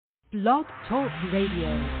Blog Talk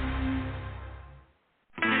Radio.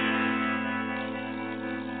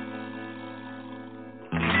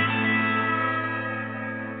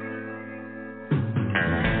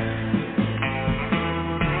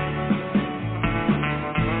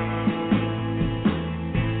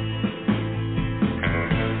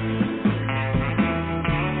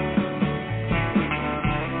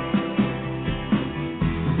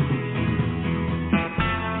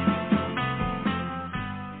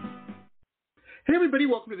 Hey everybody,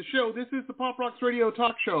 welcome to the show. This is the Pop Rocks Radio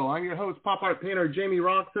Talk Show. I'm your host, pop art painter Jamie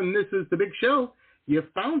Roxon. This is the big show. You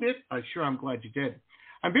found it. I'm glad you did.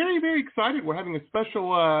 I'm very, very excited. We're having a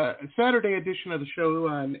special Saturday edition of the show.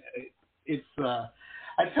 And it's,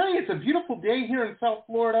 I tell you, it's a beautiful day here in South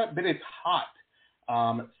Florida, but it's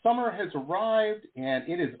hot. Summer has arrived, and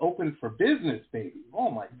it is open for business, baby. Oh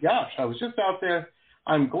my gosh, I was just out there.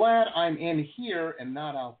 I'm glad I'm in here and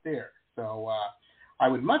not out there. So I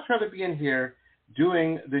would much rather be in here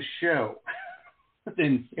doing the show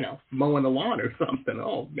than, mowing the lawn or something.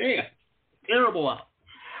 Oh, man, terrible out.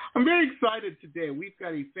 I'm very excited today. We've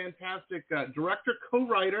got a fantastic director,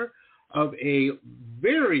 co-writer of a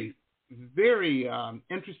very, very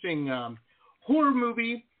interesting horror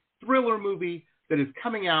movie, thriller movie that is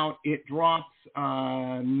coming out. It drops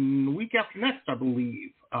week after next, I believe.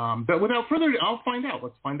 But without further ado, I'll find out.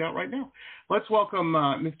 Let's find out right now. Let's welcome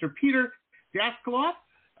Mr. Peter Daskaloff.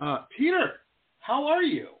 Peter, how are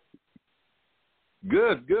you?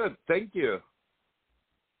 Good. Thank you.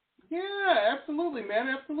 Yeah, absolutely, man,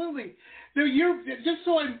 absolutely. So you're, just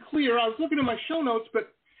so I'm clear, I was looking at my show notes,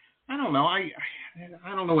 but I don't know. I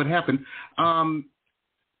don't know what happened. I'm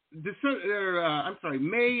sorry,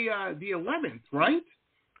 May the 11th, right?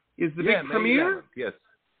 Is the big premiere? 11th, yes.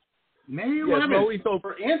 May 11th it's open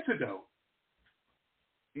for Antidote.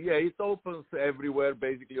 Yeah, it opens everywhere,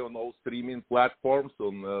 basically on all streaming platforms,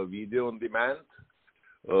 on video on demand.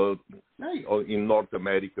 Nice. In North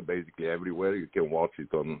America, basically everywhere. You can watch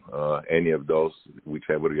it on any of those,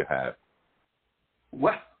 whichever you have.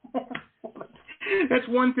 Well, that's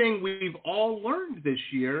one thing we've all learned this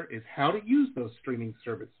year is how to use those streaming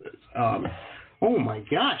services. Oh, my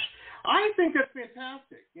gosh. I think that's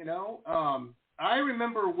fantastic, I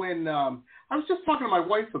remember when I was just talking to my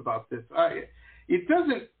wife about this. It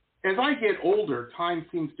doesn't, as I get older, time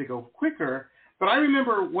seems to go quicker. But I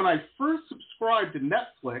remember when I first subscribed to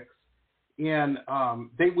Netflix, and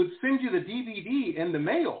they would send you the DVD in the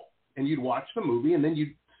mail, and you'd watch the movie, and then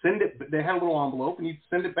you'd send it. They had a little envelope, and you'd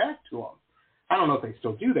send it back to them. I don't know if they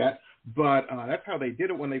still do that, but that's how they did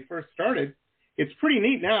it when they first started. It's pretty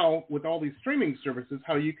neat now with all these streaming services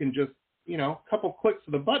how you can just, a couple clicks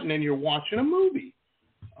of the button, and you're watching a movie.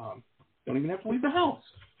 Don't even have to leave the house.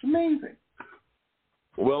 It's amazing.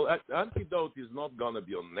 Well, Antidote is not going to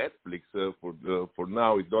be on Netflix for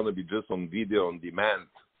now. It's going to be just on video on demand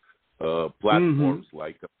platforms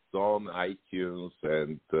like Amazon, iTunes,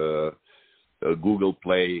 and Google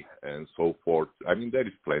Play, and so forth. I mean, there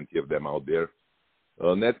is plenty of them out there.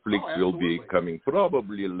 Netflix will be coming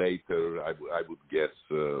probably later. I would guess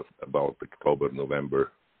about October,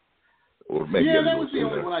 November, or maybe a little sooner.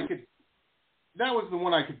 The only one I could. That was the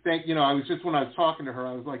one I could think, when I was talking to her,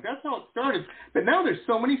 I was like, that's how it started. But now there's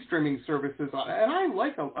so many streaming services, and I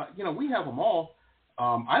like, we have them all.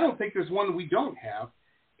 I don't think there's one we don't have.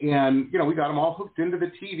 And, we got them all hooked into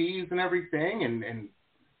the TVs and everything, and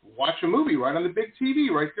watch a movie right on the big TV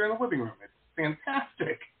right there in the living room. It's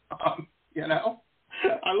fantastic. I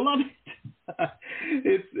love it.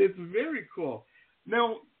 It's very cool.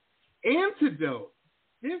 Now, Antidote,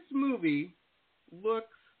 this movie looks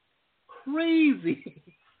crazy.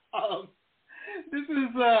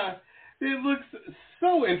 It looks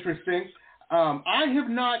so interesting. I have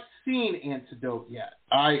not seen Antidote yet.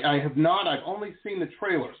 I have not. I've only seen the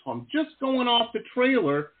trailer, so I'm just going off the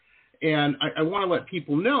trailer, and I want to let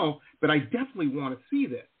people know, but I definitely want to see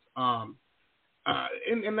this.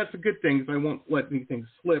 And that's a good thing, because I won't let anything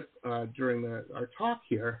slip during our talk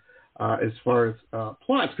here as far as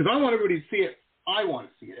plots, because I want everybody to see it. I want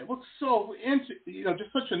to see it. It looks so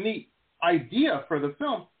just such a neat idea for the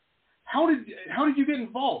film. How did you get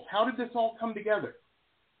involved? How did this all come together?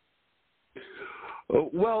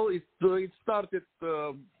 Well, it started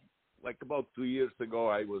like about 2 years ago.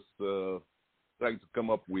 I was trying to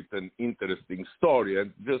come up with an interesting story,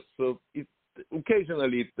 and just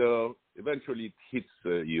occasionally eventually it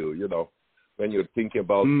hits you, when you're thinking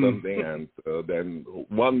about something, and then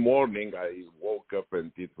one morning I woke up,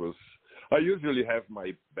 and I usually have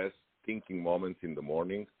my best thinking moments in the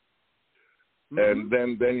morning. And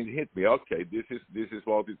then it hit me. Okay, this is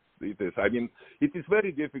what it is. I mean, it is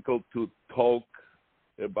very difficult to talk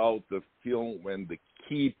about the film when the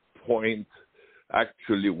key point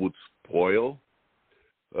actually would spoil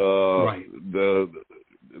right.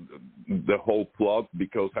 the whole plot,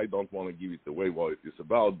 because I don't want to give it away what it is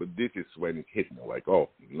about. But this is when it hit me, like, oh,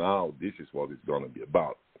 now this is what it's going to be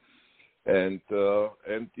about. And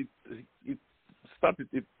it started.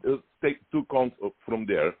 It took on from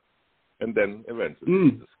there, and then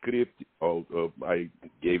eventually the script. I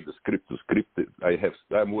gave the script to script.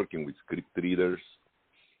 I'm working with script readers,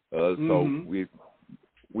 so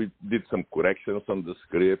we did some corrections on the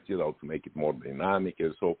script, to make it more dynamic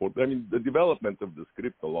and so forth. I mean, the development of the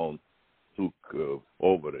script alone took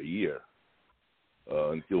over a year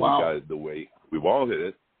until we got it the way we wanted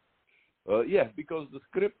it. Because the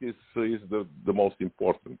script is the most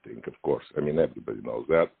important thing, of course. I mean, everybody knows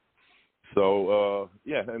that. So,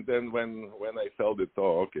 and then when I felt it,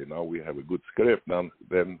 okay, now we have a good script,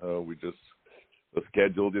 then we just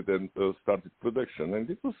scheduled it and started production. And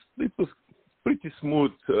it was pretty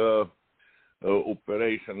smooth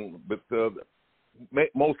operation, but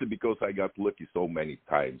mostly because I got lucky so many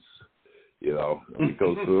times,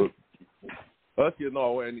 because as you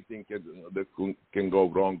know, anything that can go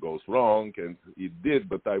wrong goes wrong, and it did.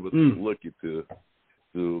 But I was lucky to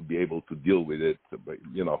be able to deal with it,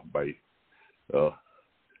 by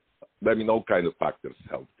all kind of factors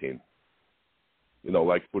helped in.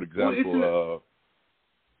 Like for example.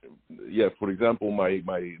 For example,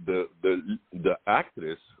 the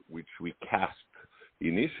actress which we cast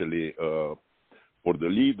initially for the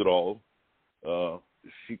lead role,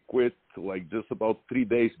 she quit like just about 3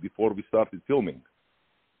 days before we started filming.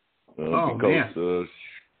 That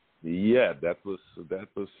was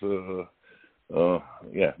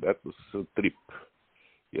a trip,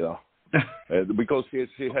 because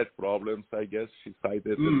she had problems. I guess she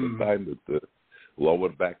cited at the time with lower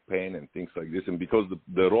back pain and things like this, and because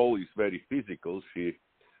the role is very physical, she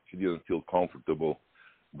didn't feel comfortable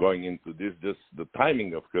going into this. Just the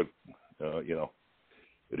timing of her,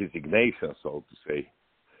 resignation, so to say,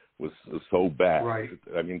 was so bad. Right.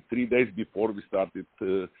 I mean, 3 days before we started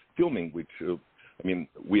filming, which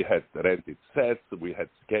we had rented sets, we had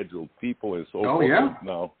scheduled people, and so forth. Yeah.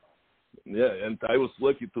 Now, and I was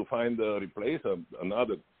lucky to find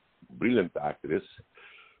another brilliant actress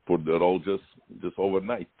for the role just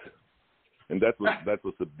overnight, and that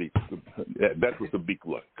was a big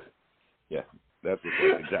luck. Yeah, that was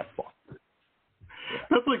like a jackpot. Yeah.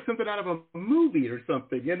 That's like something out of a movie or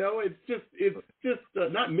something. It's just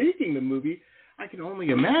not making the movie. I can only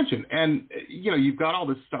imagine. And you've got all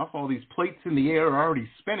this stuff, all these plates in the air are already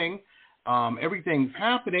spinning. Everything's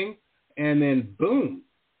happening, and then boom,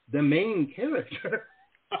 the main character.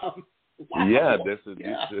 Wow. Yeah,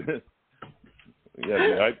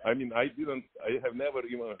 I have never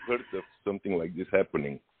even heard of something like this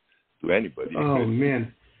happening to anybody. Oh,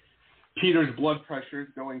 man. Peter's blood pressure is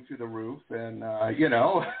going through the roof, and,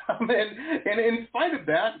 and in spite of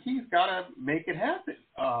that, he's got to make it happen.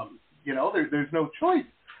 There's no choice.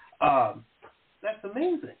 That's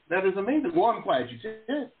amazing. That is amazing. Well, I'm glad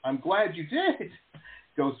you did.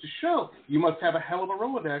 Goes to show. You must have a hell of a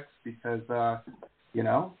Rolodex because,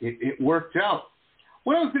 it worked out.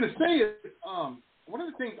 What I was going to say is, one of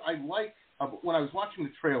the things I like when I was watching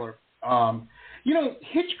the trailer,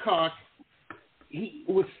 Hitchcock, he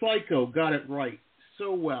with Psycho got it right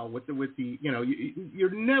so well with the you're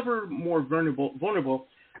never more vulnerable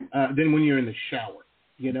than when you're in the shower,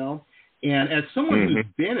 And as someone who's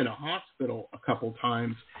been in a hospital a couple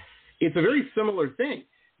times, it's a very similar thing.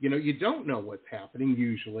 You don't know what's happening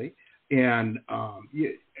usually, and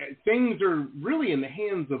things are really in the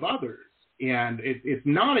hands of others. And it's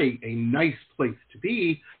not a nice place to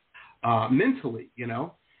be mentally,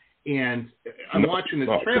 And I'm watching this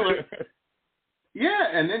trailer,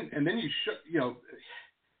 and then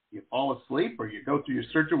you fall asleep or you go through your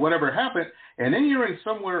surgery, whatever happened, and then you're in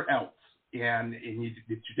somewhere else, and you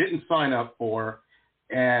didn't sign up for,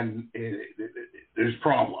 and there's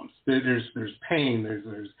problems, there's pain,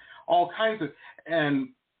 there's all kinds of, and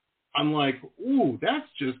I'm like, ooh, that's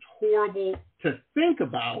just horrible to think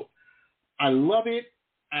about. I love it.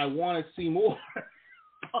 I want to see more.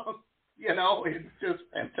 It's just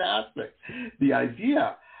fantastic. The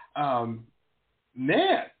idea,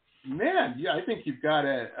 man, yeah, I think you've got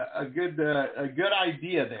a good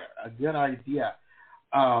idea there. A good idea.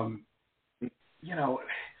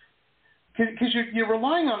 Because you're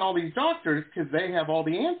relying on all these doctors because they have all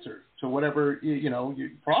the answers to whatever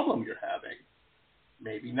problem you're having.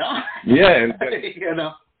 Maybe not. Yeah, and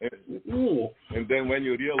and then when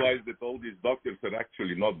you realize that all these doctors are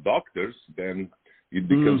actually not doctors, then it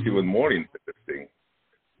becomes even more interesting.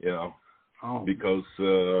 because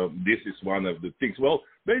this is one of the things. Well,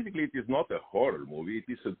 basically, it is not a horror movie.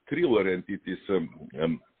 It is a thriller, and it is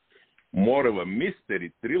more of a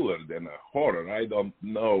mystery thriller than a horror. I don't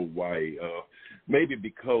know why. Maybe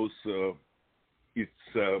because it's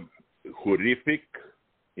horrific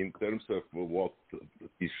in terms of what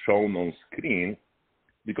is shown on screen,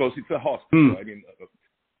 because it's a hospital. I mean,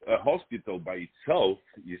 a hospital by itself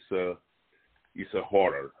is a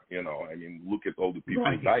horror. You know, I mean, look at all the people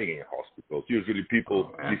dying in hospitals. Usually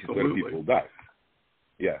this is where people die.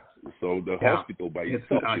 Yeah, so the hospital by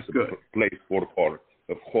itself is a place for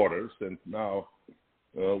horrors, and now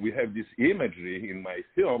we have this imagery in my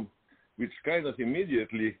film which kind of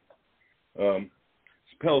immediately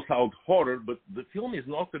spells out horror, but the film is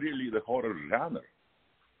not really the horror genre,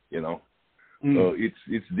 you know.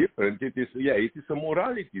 It's different. It is a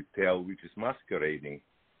morality tale which is masquerading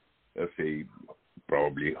as a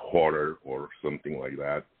probably horror or something like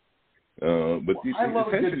that. But it's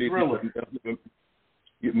essentially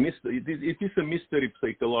it is a mystery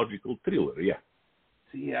psychological thriller. Yeah.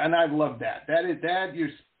 Yeah, and I love that. That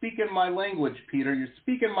you're speaking my language, Peter. You're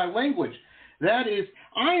speaking my language. That is,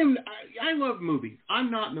 I love movies.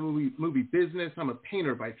 I'm not in the movie business. I'm a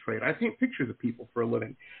painter by trade. I paint pictures of people for a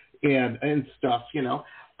living, and stuff, you know.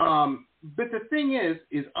 But the thing is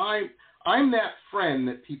I'm that friend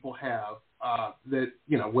that people have that,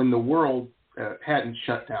 you know, when the world hadn't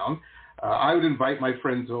shut down, I would invite my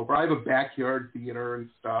friends over. I have a backyard theater and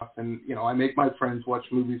stuff, and, you know, I make my friends watch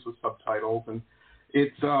movies with subtitles, and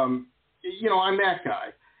it's, you know, I'm that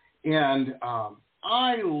guy. And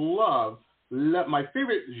I love my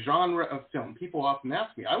favorite genre of film. People often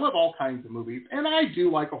ask me, I love all kinds of movies, and I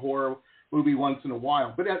do like a horror movie once in a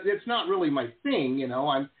while, but it's not really my thing, you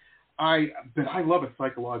know. But I love a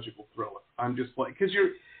psychological thriller. I'm just like, because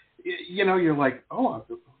you're like, oh,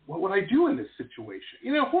 what would I do in this situation?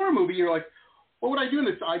 You know, horror movie, you're like, what would I do in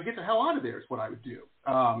this? I'd get the hell out of there is what I would do.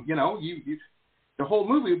 You know, the whole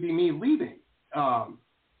movie would be me leaving. A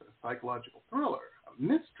psychological thriller, a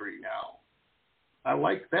mystery now. I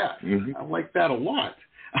like that. Mm-hmm. I like that a lot.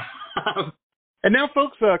 And now,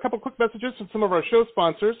 folks, a couple quick messages from some of our show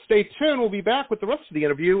sponsors. Stay tuned. We'll be back with the rest of the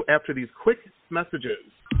interview after these quick messages.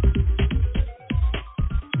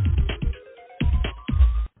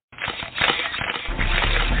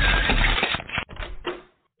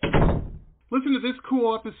 Listen to this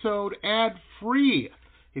cool episode ad-free.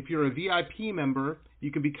 If you're a VIP member, you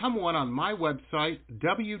can become one on my website,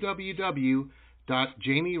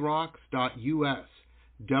 www.jamierocks.us,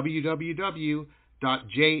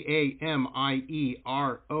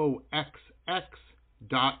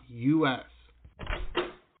 www.jamieroxx.us.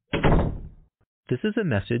 This is a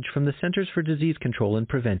message from the Centers for Disease Control and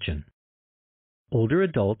Prevention. Older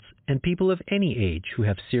adults and people of any age who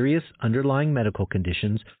have serious underlying medical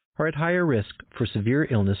conditions are at higher risk for severe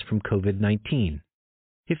illness from COVID-19.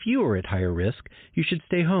 If you are at higher risk, you should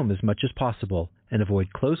stay home as much as possible and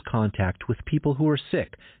avoid close contact with people who are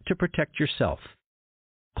sick to protect yourself.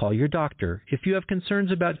 Call your doctor if you have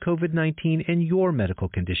concerns about COVID-19 and your medical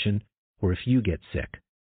condition, or if you get sick.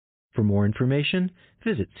 For more information,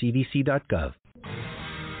 visit cdc.gov.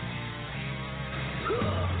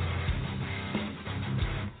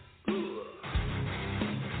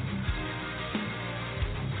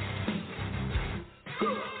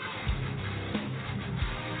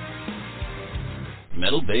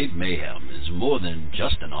 Metal Babe Mayhem is more than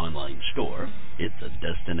just an online store, it's a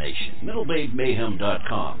destination.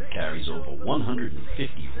 MetalBabeMayhem.com carries over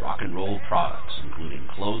 150 rock and roll products, including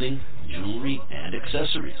clothing, jewelry, and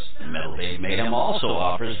accessories. Metal Babe Mayhem also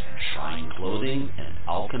offers shrine clothing and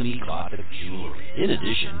alchemy gothic jewelry. In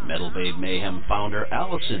addition, Metal Babe Mayhem founder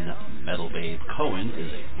Allison Metal Babe Cohen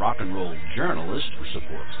is a rock and roll journalist who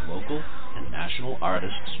supports local and national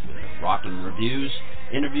artists with rockin' reviews,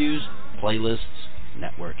 interviews, playlists,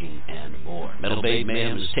 networking, and more. Metal Babe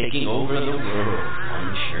Mayhem is taking over the world,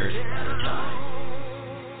 one shirt at a time.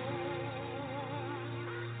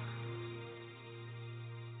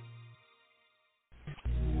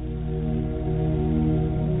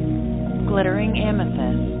 Glittering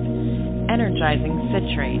amethyst, energizing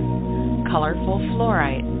citrine, colorful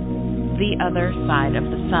fluorite, the other side of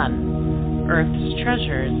the sun, Earth's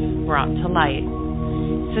treasures brought to light.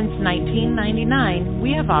 Since 1999,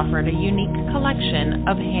 we have offered a unique collection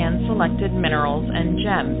of hand-selected minerals and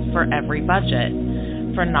gems for every budget,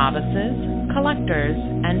 for novices, collectors,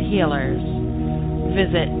 and healers.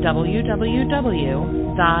 Visit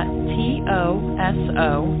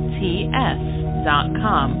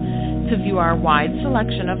www.tosots.com to view our wide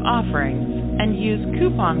selection of offerings and use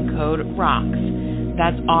coupon code ROXX,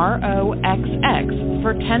 that's ROXX,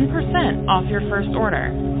 for 10% off your first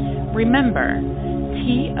order. Remember,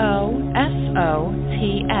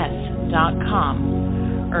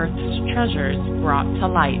 TOSOTS.com. Earth's treasures brought to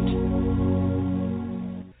light.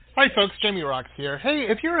 Hi folks, Jamie Rocks here. Hey,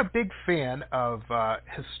 if you're a big fan of cool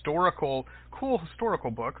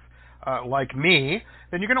historical books like me,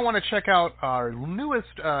 then you're going to want to check out our newest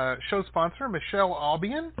show sponsor, Michelle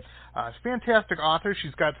Albion. Fantastic author.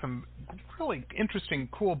 She's got some really interesting,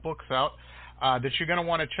 cool books out that you're going to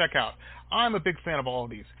want to check out. I'm a big fan of all of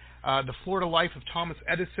these. The Florida Life of Thomas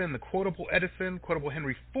Edison, the Quotable Edison, Quotable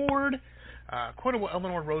Henry Ford, Quotable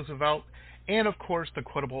Eleanor Roosevelt, and of course the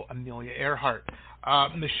Quotable Amelia Earhart.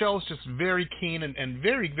 Michelle's just very keen and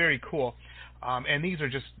very, very cool, and these are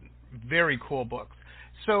just very cool books.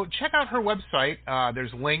 So check out her website.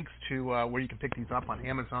 There's links to where you can pick these up on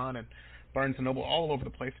Amazon and Barnes & Noble, all over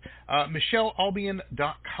the place.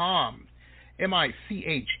 MichelleAlbion.com.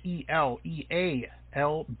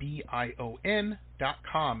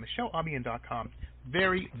 MichelleAlbion.com. MichelleAlbion.com.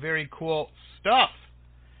 Very, very cool stuff.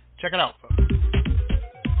 Check it out, folks.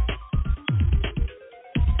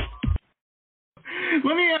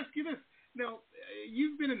 Let me ask you this. Now,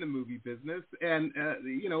 you've been in the movie business, and,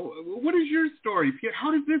 what is your story?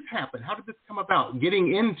 How did this happen? How did this come about?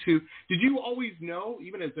 Getting into, did you always know,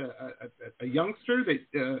 even as a youngster, that,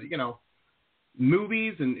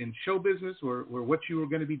 movies and show business were what you were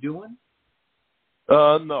going to be doing?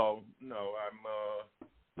 No.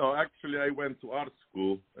 Actually, I went to art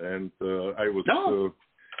school, and I was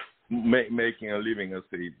making a living as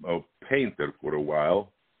a painter for a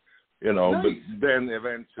while. Nice. But then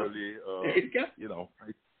eventually,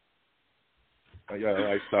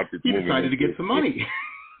 I started you moving. You decided to get some money.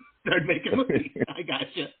 Start making money. I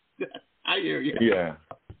gotcha. I hear you. Yeah.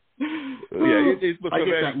 It was I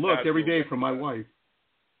get that look every day from my wife.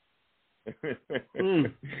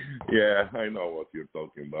 Yeah, I know what you're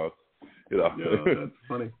talking about. Yeah, that's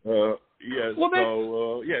funny. Yes.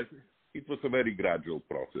 Yes, it was a very gradual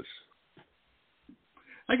process.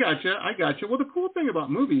 I gotcha. Well, the cool thing about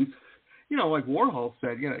movies, like Warhol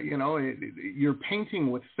said, you're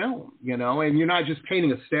painting with film, and you're not just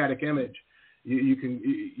painting a static image.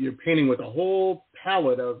 You're painting with a whole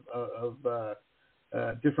palette of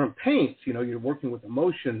different paints. You're working with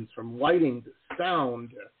emotions, from lighting to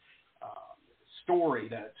sound, story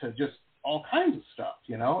to just all kinds of stuff,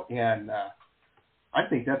 and I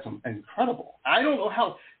think that's incredible. I don't know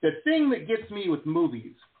how, the thing that gets me with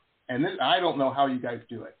movies, and then I don't know how you guys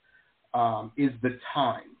do it, is the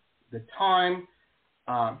time. The time,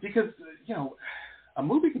 because, a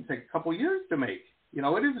movie can take a couple years to make. It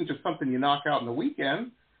isn't just something you knock out in the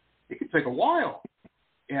weekend. It could take a while.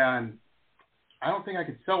 And I don't think I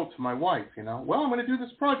could sell it to my wife, Well, I'm going to do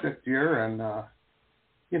this project here, and,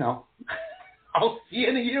 I'll see you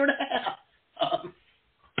in a year and a half.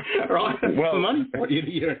 Or I'll have some money for you in a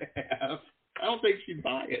year and a half. I don't think she'd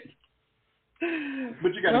buy it.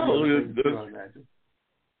 But you got to do it, I imagine.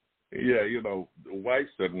 Yeah,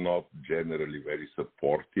 wives are not generally very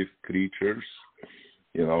supportive creatures,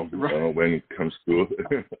 right. When it comes to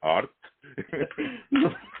art.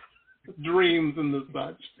 Dreams and the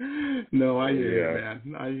such. No, I hear you,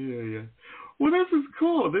 man. I hear you. Well, this is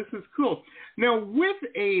cool. Now, with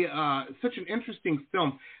such an interesting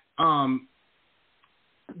film,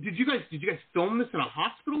 did you guys film this in a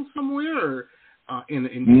hospital somewhere, or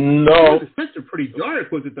no? The sets are pretty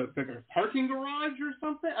dark. Was it the parking garage or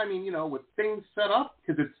something? I mean, with things set up,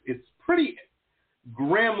 because it's pretty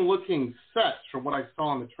grim-looking sets from what I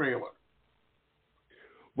saw in the trailer.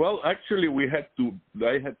 Well, actually, I had to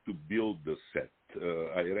build the set.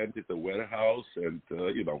 I rented a warehouse, and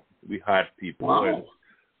we hired people and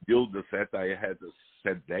build the set. I had a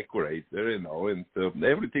set decorator, and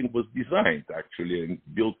everything was designed actually and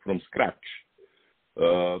built from scratch.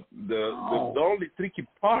 The only tricky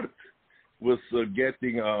part was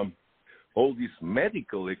getting all this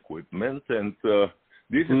medical equipment, and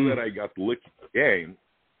this is where I got lucky again,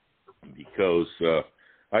 because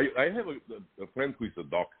I have a friend who is a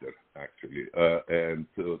doctor, actually, and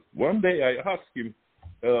one day I asked him,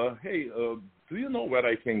 hey, do you know where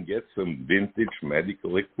I can get some vintage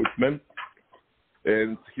medical equipment?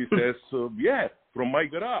 And he says, yeah, from my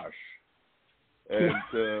garage. And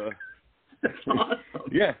that's awesome.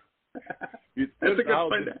 Yeah. It turned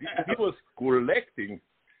out that he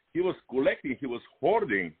was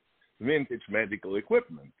hoarding vintage medical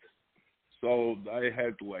equipment. So I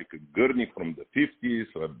had like a gurney from the 50s,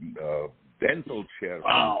 a dental chair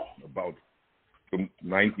from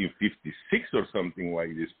 1956 or something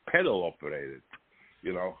like this, pedal operated,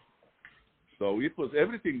 So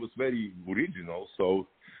everything was very original. So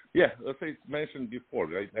yeah, as I mentioned before,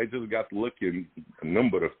 I just got lucky a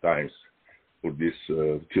number of times for this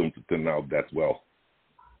film to turn out that well.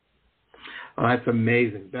 Oh, that's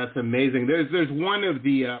amazing. That's amazing. There's one of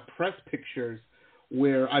the press pictures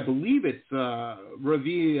where I believe it's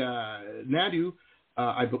Ravi Naidu.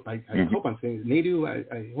 I hope I'm saying Naidu.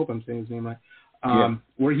 I hope I'm saying his name right.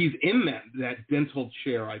 Where he's in that dental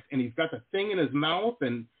chair, and he's got the thing in his mouth,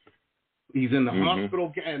 and he's in the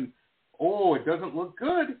hospital, and it doesn't look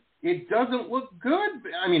good. It doesn't look good.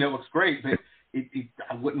 I mean, it looks great, but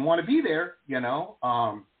I wouldn't want to be there, you know.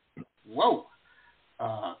 Whoa.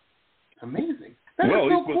 Amazing. That is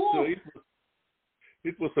so cool.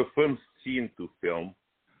 It was a fun scene to film,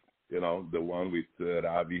 you know, the one with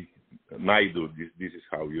Ravi Naidu. This is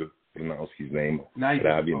how you pronounce his name, Naidu.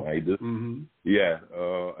 Ravi Naidu. Mm-hmm. Yeah,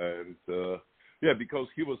 because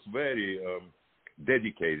he was very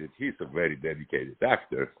dedicated. He's a very dedicated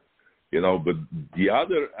actor, you know. But the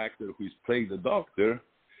other actor who is playing the doctor,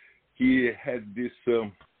 he had this.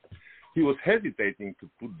 He was hesitating to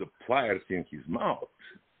put the pliers in his mouth.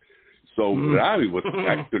 So Ravi was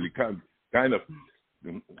actually kind of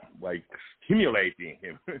like stimulating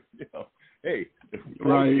him, you know. Hey,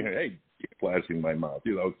 hey, pliers in my mouth.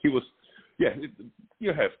 You know, he was.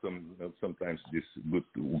 You have sometimes these good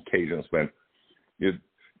occasions when.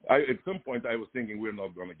 At some point I was thinking we're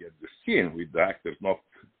not going to get the scene with the actors not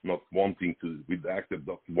wanting to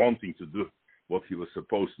do what he was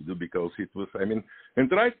supposed to do, because it was, I mean,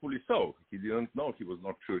 and rightfully so. He didn't know. He was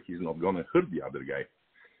not sure he's not going to hurt the other guy,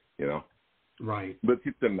 you know. Right. But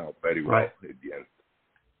it turned out very well at the end.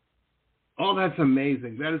 Oh, that's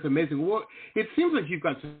amazing. That is amazing. Well, it seems like you've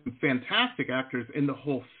got some fantastic actors in the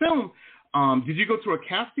whole film. Did you go through a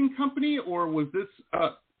casting company, or was this,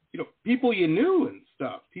 people you knew and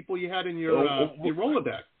stuff, people you had in your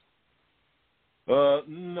Rolodex?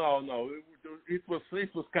 No. It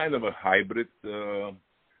was kind of a hybrid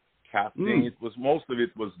casting. It was, most of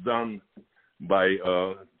it was done by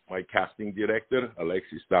my casting director,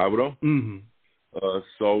 Alexis Stavro. Mm-hmm.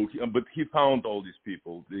 But he found all these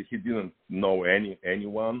people. He didn't know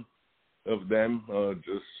anyone of them,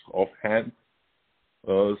 just offhand.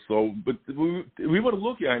 But we were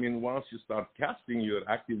looking. I mean, once you start casting, you're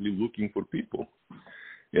actively looking for people,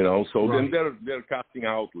 you know. So then there are casting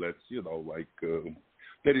outlets, you know, like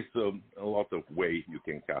there is a lot of way you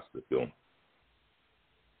can cast a film.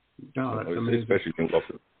 Oh, that's amazing. Especially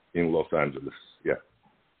in Los Angeles, yeah.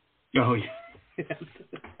 Oh, yeah.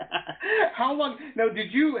 How long? Now,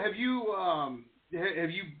 have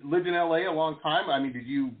you lived in LA a long time? I mean, did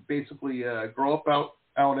you basically grow up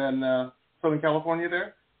out in Southern California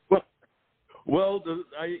there? Well,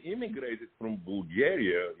 I immigrated from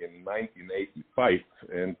Bulgaria in 1985,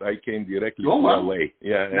 and I came directly to LA.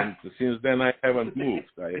 Yeah, and since then I haven't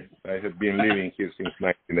moved. I have been living here since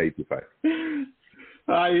 1985.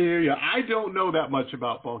 I hear you. I don't know that much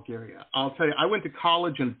about Bulgaria. I'll tell you, I went to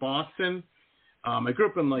college in Boston. I grew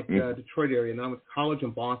up in Detroit area, and I went to college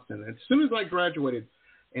in Boston. As soon as I graduated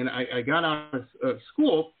and I got out of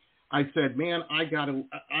school, I said, man, I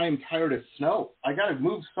am tired of snow. I got to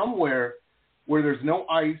move somewhere where there's no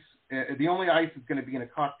ice. The only ice is going to be in a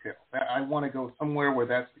cocktail. I want to go somewhere where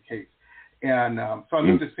that's the case. And so I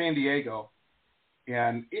moved to San Diego.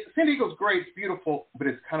 And San Diego's great. It's beautiful, but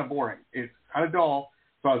it's kind of boring. It's kind of dull.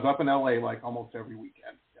 So I was up in LA like almost every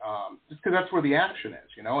weekend. Just because that's where the action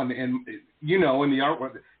is, you know, and you know, in the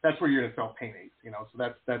artwork, that's where you're going to sell paintings, you know, so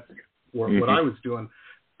that's what I was doing,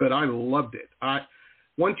 but I loved it.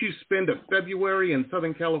 Once you spend a February in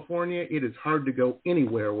Southern California, it is hard to go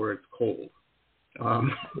anywhere where it's cold.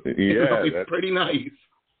 It's pretty nice.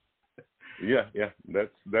 Yeah,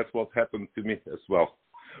 that's what happened to me as well.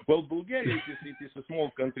 Well, Bulgaria it is a small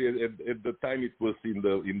country. At the time, it was in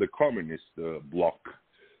the communist bloc,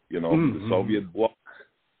 you know, the Soviet bloc.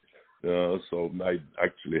 So I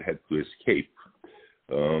actually had to escape,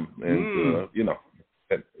 you know,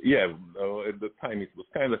 at the time it was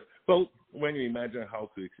kind of, well, when you imagine how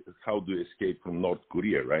to escape from North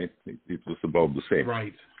Korea, right? It was about the same,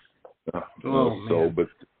 right? But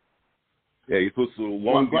it was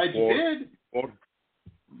long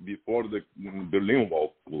before the Berlin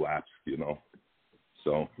Wall collapsed, you know.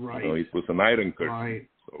 So it was an iron curtain,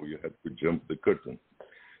 so you had to jump the curtain.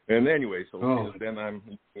 And anyway, since then I'm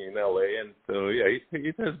in LA, and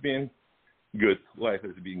it has been good. Life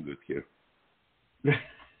has been good here.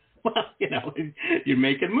 Well, you know, you're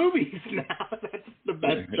making movies now. That's the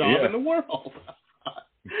best job in the world.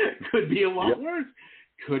 Could be a lot worse.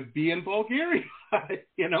 Could be in Bulgaria,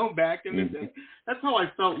 you know, back in the day. That's how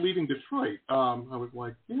I felt leaving Detroit. I was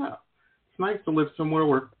like, it's nice to live somewhere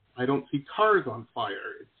where I don't see cars on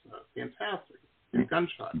fire. It's fantastic. And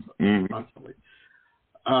gunshots constantly.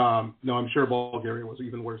 No, I'm sure Bulgaria was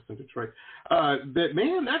even worse than Detroit. But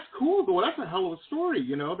man, that's cool. Well, that's a hell of a story.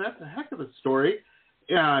 That's a heck of a story.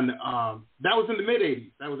 And that was in the mid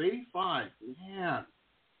 '80s. That was '85. Man,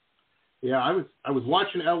 yeah, I was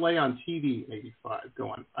watching LA on TV in '85.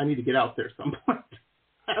 Going, I need to get out there someplace.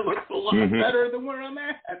 That looks a lot better than where I'm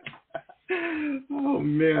at. Oh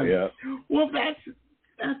man. Yeah. Well,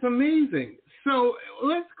 that's amazing. So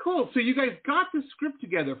that's cool. So you guys got the script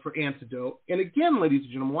together for Antidote. And again, ladies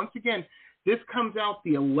and gentlemen, once again, this comes out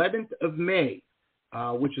the 11th of May,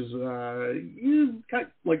 which is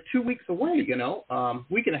like 2 weeks away,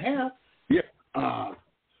 week and a half. Yeah.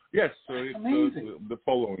 Yes, so it's amazing. The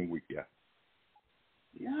following week, yeah.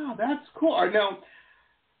 Yeah, that's cool. All right, now,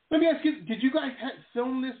 let me ask you, did you guys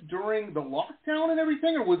film this during the lockdown and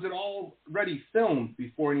everything, or was it already filmed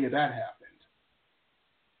before any of that happened?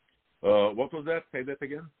 What was that? Say that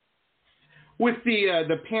again. With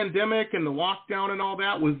the pandemic and the lockdown and all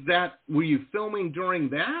that, were you filming during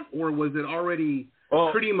that, or was it already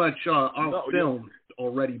pretty much filmed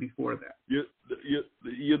already before that? You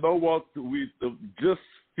know what? We just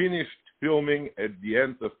finished filming at the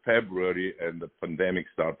end of February, and the pandemic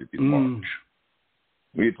started in March.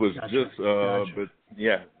 It was gotcha. But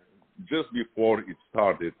yeah, just before it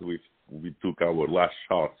started, we took our last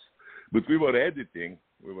shots. But we were editing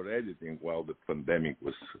while the pandemic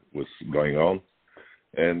was going on,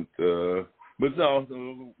 and but no,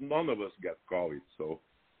 none of us got COVID, so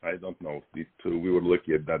I don't know. We were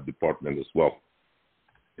lucky at that department as well.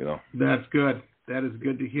 That's good. That is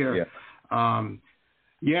good to hear. Yeah.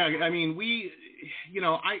 Yeah. I mean, we've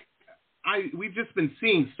just been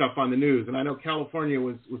seeing stuff on the news, and I know California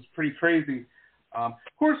was pretty crazy. Of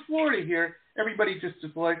course, Florida here, everybody just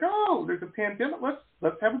is like, oh, there's a pandemic.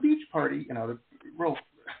 Let's have a beach party. They're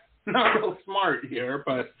not real smart here,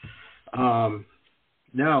 but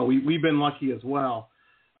no, we've been lucky as well.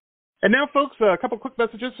 And now, folks, a couple quick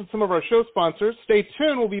messages from some of our show sponsors. Stay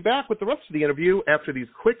tuned. We'll be back with the rest of the interview after these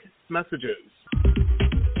quick messages.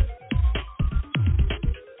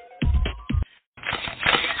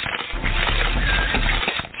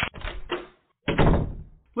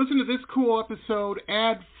 Listen to this cool episode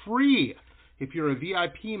ad-free. If you're a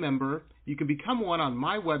VIP member, you can become one on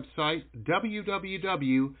my website,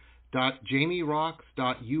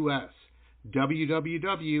 www.jamierocks.us,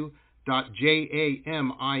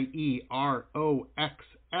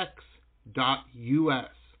 www.jamieroxx.us.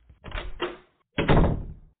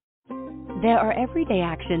 There are everyday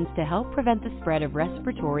actions to help prevent the spread of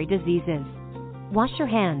respiratory diseases. Wash your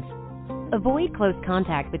hands. Avoid close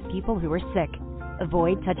contact with people who are sick.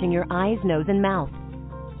 Avoid touching your eyes, nose, and mouth.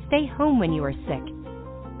 Stay home when you are sick.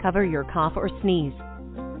 Cover your cough or sneeze.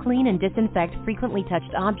 Clean and disinfect frequently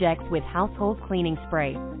touched objects with household cleaning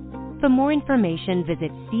spray. For more information,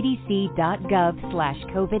 visit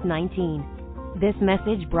cdc.gov/COVID-19. This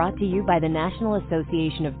message brought to you by the National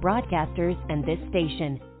Association of Broadcasters and this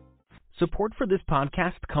station. Support for this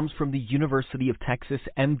podcast comes from the University of Texas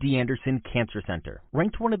MD Anderson Cancer Center,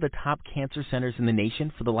 ranked one of the top cancer centers in the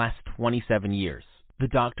nation for the last 27 years. The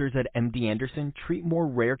doctors at MD Anderson treat more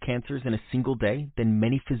rare cancers in a single day than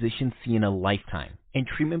many physicians see in a lifetime, and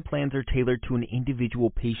treatment plans are tailored to an individual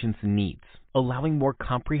patient's needs, allowing more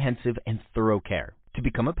comprehensive and thorough care. To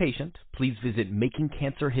become a patient, please visit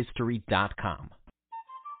makingcancerhistory.com.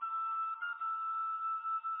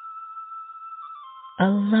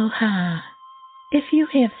 Aloha. If you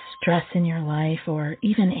have stress in your life or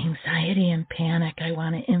even anxiety and panic, I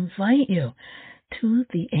want to invite you to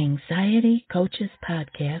the Anxiety Coaches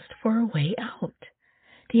Podcast for a way out.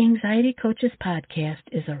 The Anxiety Coaches Podcast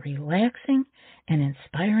is a relaxing and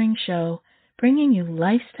inspiring show bringing you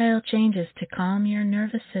lifestyle changes to calm your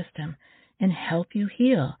nervous system and help you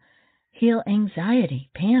heal anxiety,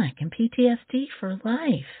 panic, and PTSD for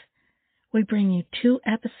life. We bring you 2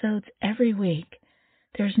 episodes every week.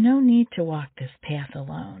 There's no need to walk this path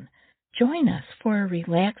alone. Join us for a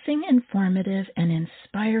relaxing, informative, and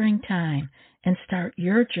inspiring time and start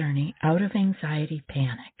your journey out of anxiety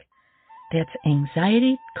panic. That's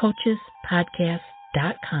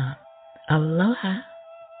anxietycoachespodcast.com. Aloha.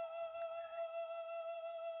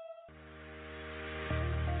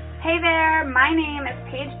 Hey there, my name is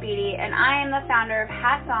Paige Beatty, and I am the founder of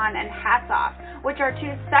Hats On and Hats Off, which are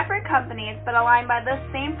 2 separate companies but aligned by the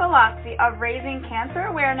same philosophy of raising cancer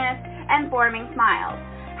awareness and forming smiles.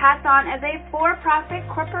 Hats On is a for-profit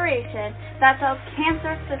corporation that sells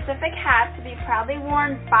cancer-specific hats to be proudly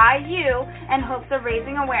worn by you in hopes of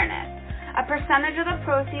raising awareness. A percentage of the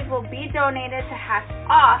proceeds will be donated to Hats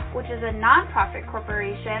Off, which is a non-profit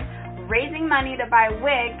corporation raising money to buy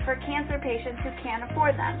wigs for cancer patients who can't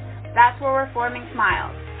afford them. That's where we're forming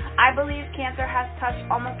smiles. I believe cancer has touched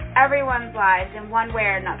almost everyone's lives in one way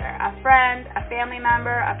or another. A friend, a family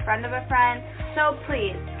member, a friend of a friend. So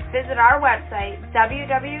please visit our website,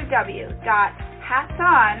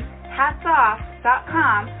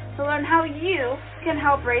 www.hatsonhatsoff.com, to learn how you can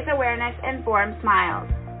help raise awareness and form smiles.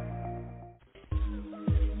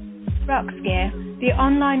 Roxgear, the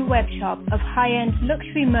online web shop of high-end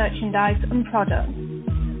luxury merchandise and products,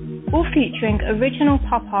 all featuring original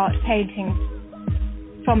pop art paintings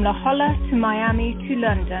from La Jolla to Miami to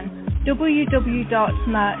London.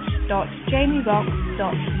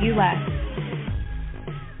 www.merch.jamierox.us.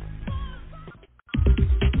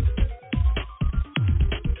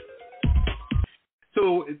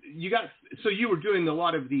 So you were doing a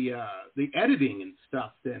lot of the editing and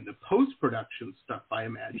stuff then, the post-production stuff, I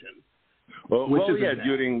imagine. Well, yeah.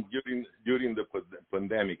 During the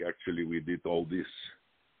pandemic, actually, we did all this,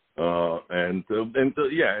 and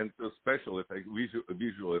the special effects,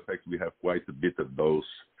 visual effects. We have quite a bit of those.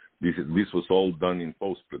 This was all done in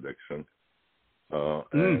post-production,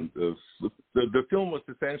 and the film was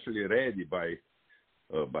essentially ready by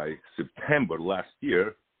September last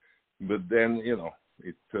year, but then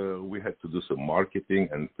we had to do some marketing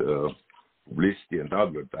and publicity and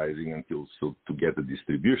advertising to get the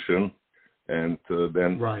distribution. And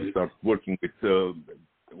then we start working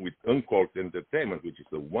with Uncorked Entertainment, which is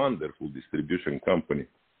a wonderful distribution company.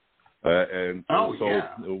 Right now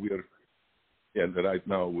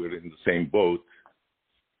we're in the same boat,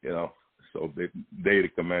 So they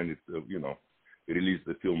recommended, release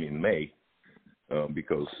the film in May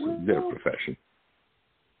because they're professional.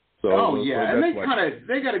 So, and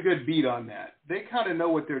they got a good beat on that. They kind of know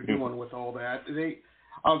what they're doing with all that.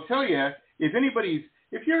 I'll tell you,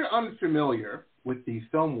 if you're unfamiliar with the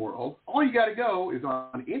film world, all you got to go is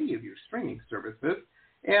on any of your streaming services,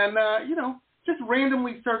 and just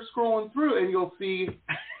randomly start scrolling through, and you'll see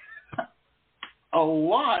a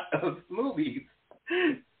lot of movies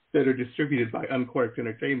that are distributed by Uncorked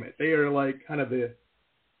Entertainment. They are like kind of the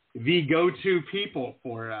go-to people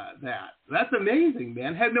for that. That's amazing,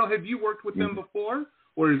 man. Have you worked with them before,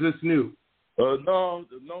 or is this new? No.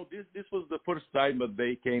 This was the first time that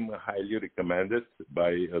they came highly recommended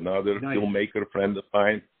by another filmmaker friend of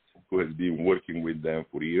mine who has been working with them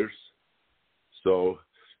for years. So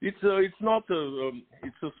it's not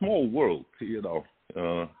it's a small world, the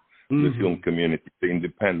film community, the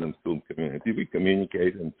independent film community. We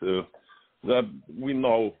communicate and we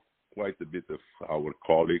know quite a bit of our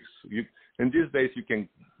colleagues. And these days you can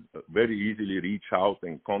very easily reach out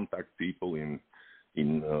and contact people in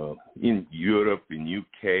Europe, in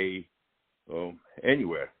UK,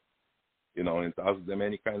 anywhere, and ask them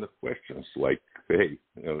any kind of questions like, hey,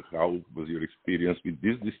 how was your experience with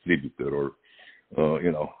this distributor, or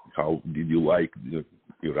how did you like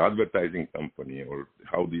your advertising company, or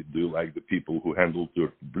how do you like the people who handled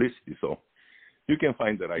your publicity? So you can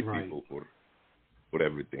find the right people for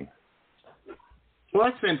everything. Well,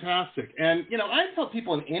 that's fantastic. And, I tell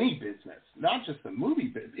people in any business, not just the movie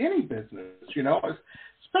business, any business,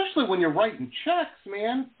 especially when you're writing checks,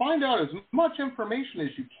 man, find out as much information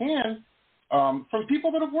as you can from people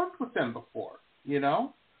that have worked with them before, Yeah,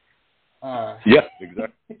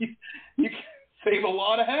 exactly. You can save a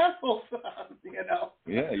lot of hassles,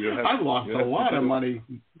 Yeah, I've lost a lot of money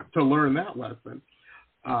to learn that lesson.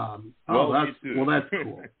 That's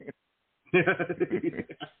cool.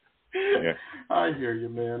 Yeah. I hear you,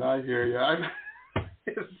 man. I hear you.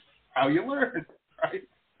 It's how you learn, right?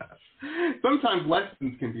 Sometimes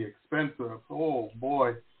lessons can be expensive. Oh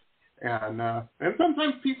boy, and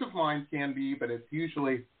sometimes peace of mind can be, but it's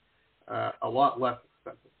usually a lot less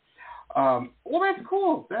expensive. Well, that's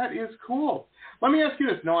cool. That is cool. Let me ask you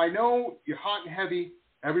this. Now, I know you're hot and heavy.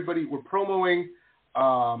 Everybody, we're promoting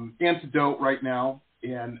Antidote right now,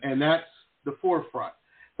 and that's the forefront.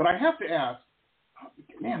 But I have to ask.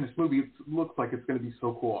 Man, this movie looks like it's going to be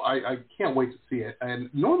so cool. I can't wait to see it.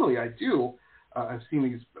 And normally I do. I've seen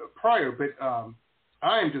these prior, but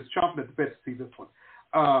I am just chomping at the bit to see this one.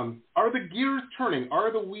 Are the gears turning?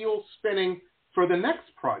 Are the wheels spinning for the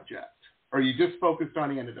next project? Or are you just focused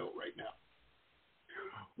on Antidote right now?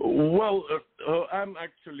 Well, I'm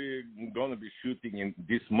actually going to be shooting in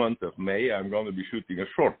this month of May. I'm going to be shooting a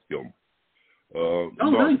short film.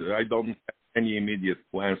 Nice. I don't have any immediate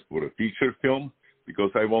plans for a feature film,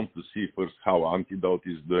 because I want to see first how Antidote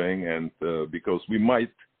is doing, and because we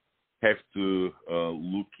might have to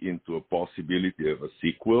look into a possibility of a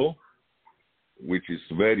sequel, which is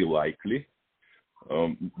very likely.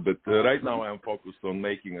 But right now I'm focused on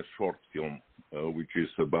making a short film, which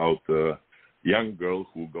is about a young girl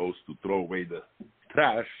who goes to throw away the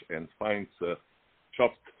trash and finds a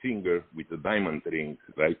chopped finger with a diamond ring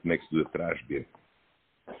right next to the trash bin.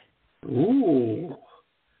 Ooh.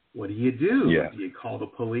 What do you do? Yeah. Do you call the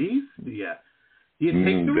police? Do you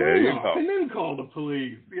take the ring off and then call the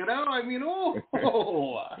police? You know, I mean,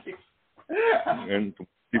 And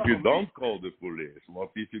if you don't call the police,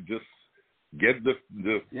 what if you just get the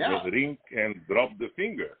ring and drop the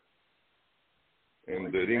finger?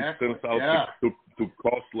 And the ring turns out to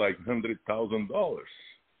cost like $100,000.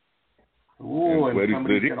 Ooh, and where is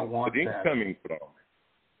somebody's the going to want ring that. coming from?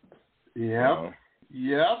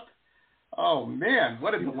 Yep. Oh, man,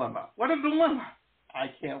 what a dilemma. I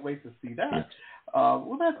can't wait to see that.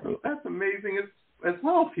 Well, that's amazing as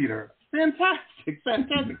well, Peter.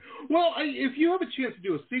 Fantastic. Well, if you have a chance to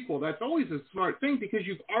do a sequel, that's always a smart thing because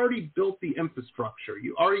you've already built the infrastructure.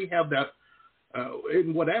 You already have that,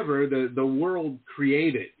 in whatever, the world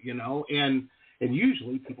created, you know, and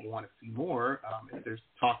usually people want to see more if there's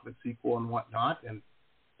talk of a sequel and whatnot, and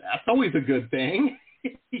that's always a good thing.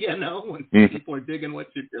 You know, when people are digging what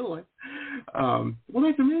you're doing. Well,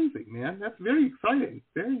 that's amazing, man. That's very exciting.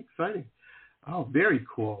 Very exciting. Oh, very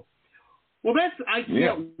cool. Well, I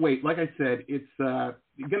can't wait. Like I said, it's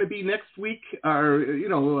going to be next week, or,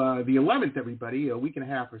 the 11th, everybody, a week and a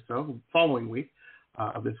half or so, following week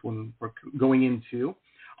of this one we're going into.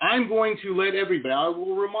 I'm going to let everybody, I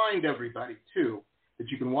will remind everybody, too, that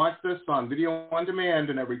you can watch this on video on demand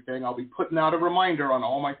and everything. I'll be putting out a reminder on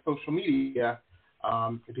all my social media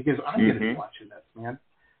because I'm going to be watching this, man.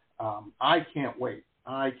 I can't wait.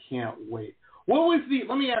 What was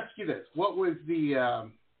let me ask you this. What was the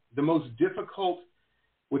most difficult,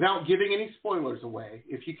 without giving any spoilers away,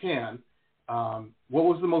 if you can, what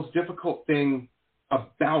was the most difficult thing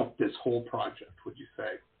about this whole project, would you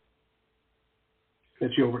say,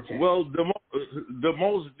 that you overcame? Well, the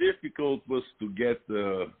most difficult was to get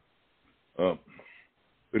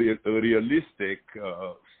realistic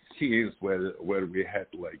scenes where we had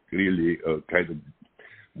like really kind of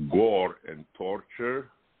gore and torture,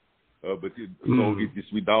 but it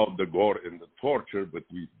is without the gore and the torture, but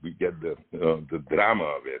we get the drama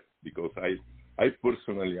of it, because I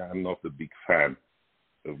personally am not a big fan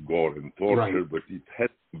of gore and torture, but it had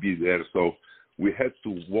to be there, so we had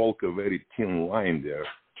to walk a very thin line there.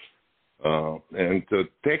 And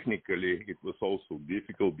technically, it was also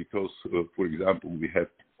difficult because, for example, we had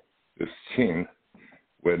a scene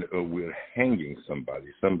when we're hanging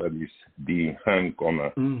somebody. Somebody's being hung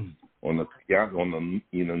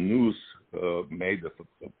in a noose made of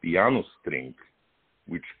a piano string,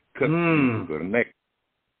 which cut into her neck.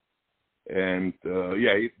 And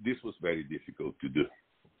this was very difficult to do.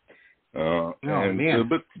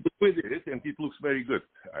 But we did it, and it looks very good,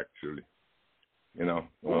 actually. You know,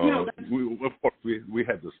 of course, we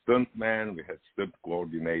had the stunt man, we had stunt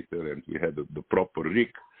coordinator, and we had the proper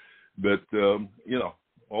rig. But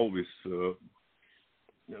always,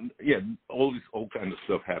 all kind of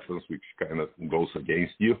stuff happens which kind of goes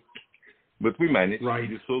against you. But we managed. Right.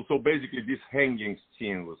 So basically, this hanging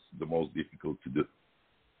scene was the most difficult to do.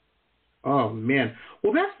 Oh man!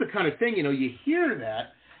 Well, that's the kind of thing, you hear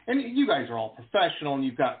that. And you guys are all professional, and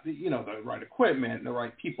you've got the right equipment and the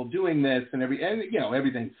right people doing this, and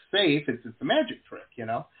everything's safe. It's a magic trick,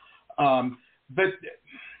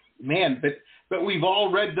 But we've all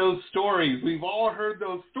read those stories. We've all heard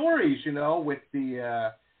those stories, with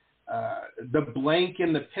the blank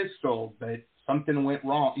in the pistol that something went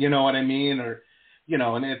wrong. You know what I mean? Or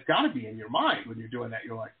and it's got to be in your mind when you're doing that.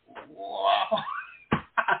 You're like, wow.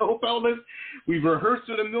 I hope all this, we've rehearsed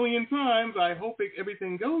it a million times. I hope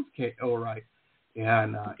everything goes all right.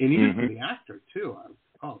 And even for the actor, too.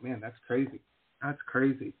 Oh, man, that's crazy.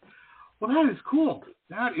 Well, that is cool.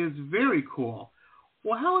 That is very cool.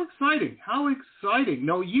 Well, how exciting.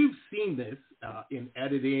 No, you've seen this in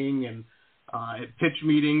editing and at pitch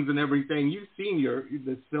meetings and everything. You've seen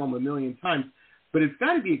this film a million times. But it's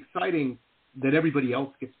got to be exciting that everybody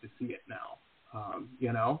else gets to see it now.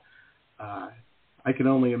 I can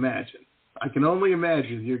only imagine.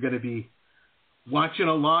 You're going to be watching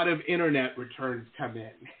a lot of internet returns come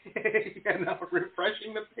in,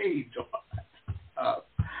 refreshing the page a lot.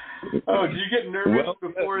 Do you get nervous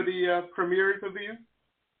before the premieres of these?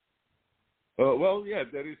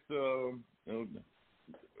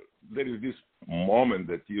 There is this moment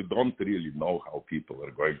that you don't really know how people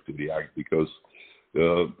are going to react, because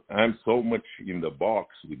I'm so much in the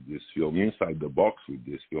box with this film, inside the box with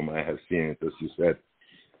this film. I have seen it, as you said,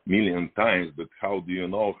 a million times, but how do you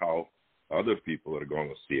know how other people are going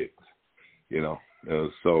to see it?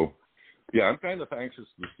 I'm kind of anxious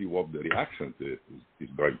to see what the reaction to it is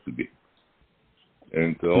going to be.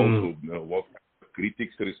 And also what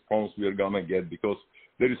critics' response we are going to get, because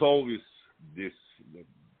there is always this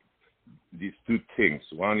these two things.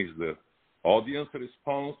 One is the audience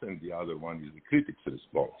response, and the other one is the critics'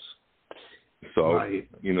 response. So right.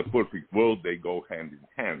 In a perfect world, they go hand in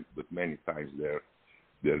hand, but many times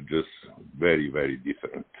they're just very, very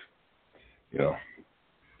different. You know.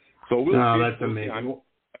 So we'll see. That's amazing. I'm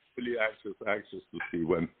really anxious to see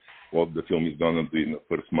what the film is gonna do in the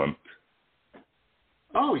first month.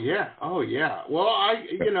 Oh yeah. Well,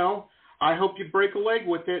 I hope you break a leg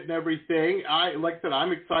with it and everything. Like I said,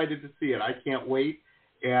 I'm excited to see it. I can't wait.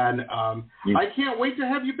 And I can't wait to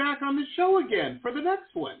have you back on the show again for the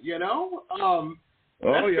next one, That's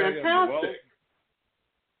fantastic.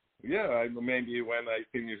 Well, maybe when I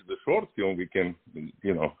finish the short film, we can,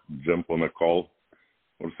 jump on a call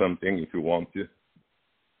or something if you want to.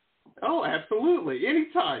 Oh, absolutely.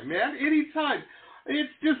 Anytime, man. Anytime.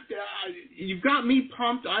 It's just, you've got me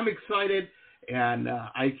pumped. I'm excited, and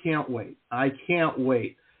I can't wait.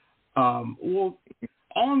 Well,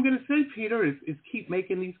 all I'm going to say, Peter, is keep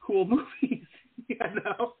making these cool movies.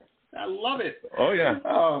 I love it. Oh, yeah.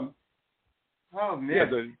 Oh, man. Yeah,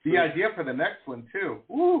 the idea for the next one, too.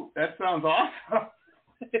 Ooh, that sounds awesome.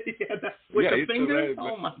 With the fingers.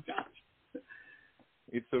 Oh, my gosh.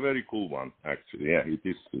 It's a very cool one, actually. Yeah, it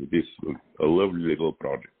is a lovely little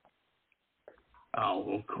project. Oh,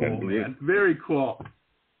 well, cool, man. Very cool.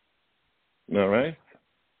 All right.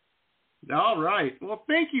 All right. Well,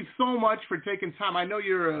 thank you so much for taking time. I know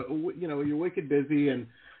you're wicked busy and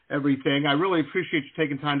everything. I really appreciate you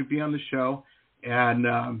taking time to be on the show. And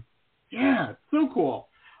so cool.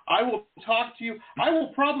 I will talk to you. I will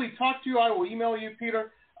probably talk to you. I will email you,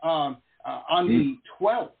 Peter, on the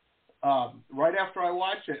 12th, right after I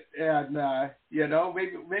watch it. And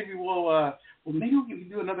maybe we'll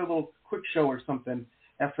do another little quick show or something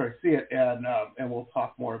after I see it, and we'll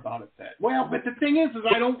talk more about it then. Well, but the thing is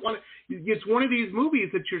I don't want to. It's one of these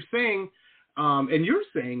movies that you're saying, and you're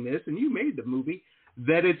saying this, and you made the movie,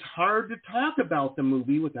 that it's hard to talk about the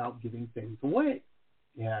movie without giving things away.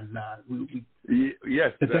 And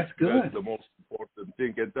yes, that's good. That's the most important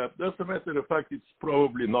thing. And as a matter of fact, it's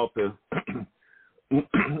probably not a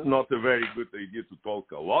very good idea to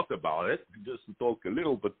talk a lot about it. Just to talk a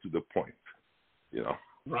little, but to the point.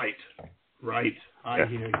 Right. I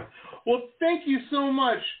hear you. Well, thank you so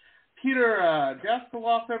much, Peter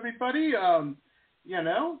Daskaloff, everybody.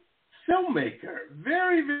 Filmmaker.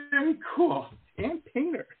 Very, very cool. And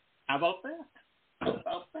painter. How about that?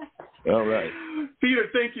 All right. Peter,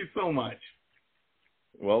 thank you so much.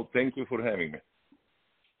 Well, thank you for having me.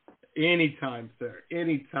 Anytime, sir.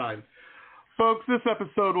 Anytime. Folks, this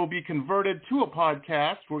episode will be converted to a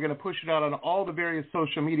podcast. We're going to push it out on all the various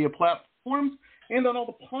social media platforms and on all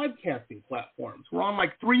the podcasting platforms. We're on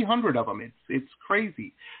like 300 of them. It's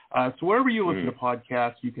crazy. So wherever you listen to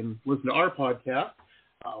podcasts, you can listen to our podcast.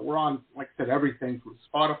 We're on, like I said, everything from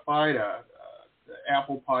Spotify to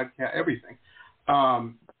Apple Podcast, everything.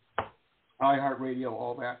 iHeartRadio,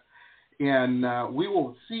 all that. And we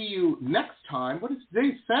will see you next time. What is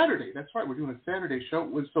today? Saturday. That's right. We're doing a Saturday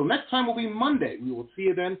show. So next time will be Monday. We will see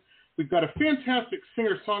you then. We've got a fantastic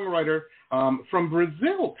singer-songwriter from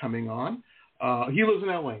Brazil coming on. He lives in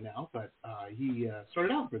L.A. now, but he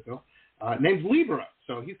started out in Brazil. Named Libra.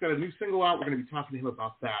 So he's got a new single out. We're going to be talking to him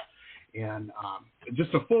about that. And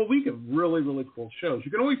just a full week of really, really cool shows.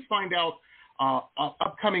 You can always find out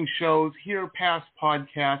upcoming shows, hear past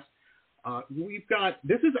podcasts. We've got,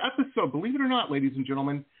 this is episode, believe it or not, ladies and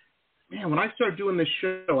gentlemen, man, when I started doing this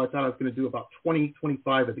show, I thought I was going to do about 20,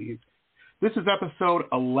 25 of these. This is episode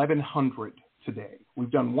 1100 today.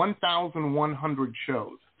 We've done 1,100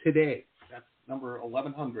 shows today. That's number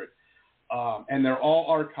 1100. And they're all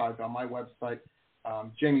archived on my website,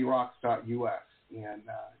 jamierocks.us. And,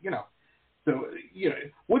 so,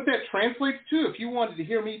 what that translates to, if you wanted to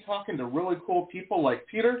hear me talking to really cool people like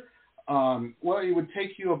Peter, well, it would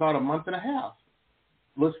take you about a month and a half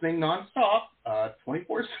listening nonstop,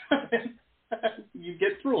 24/7. You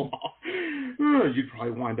get through them all. You'd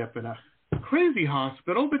probably wind up in a crazy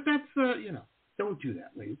hospital, but that's, don't do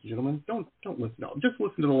that, ladies and gentlemen. Don't listen to all. Just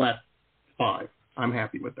listen to the last 5. I'm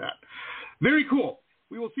happy with that. Very cool.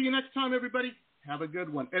 We will see you next time, everybody. Have a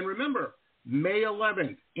good one. And remember, May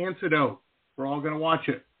 11th, Antidote. We're all going to watch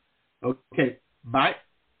it. Okay, bye.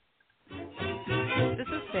 This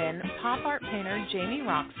has been pop art painter Jamie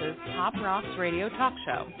Roxx' Pop Rocks Radio Talk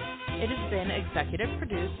Show. It has been executive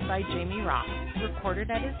produced by Jamie Roxx,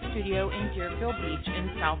 recorded at his studio in Deerfield Beach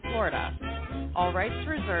in South Florida. All rights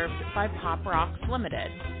reserved by Pop Rocks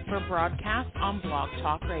Limited for broadcast on Blog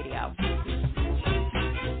Talk Radio.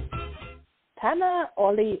 Tana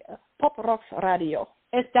Oli Pop Rocks Radio.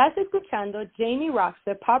 Estás escuchando Jamie Rocks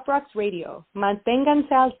de Pop Rocks Radio.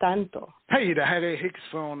 Manténganse al tanto. Hej, det här är Hicks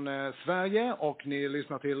från Sverige och ni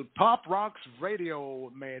lyssnar till Pop Rocks Radio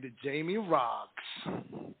med Jamie Rocks.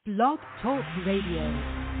 Blog Talk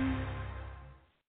Radio.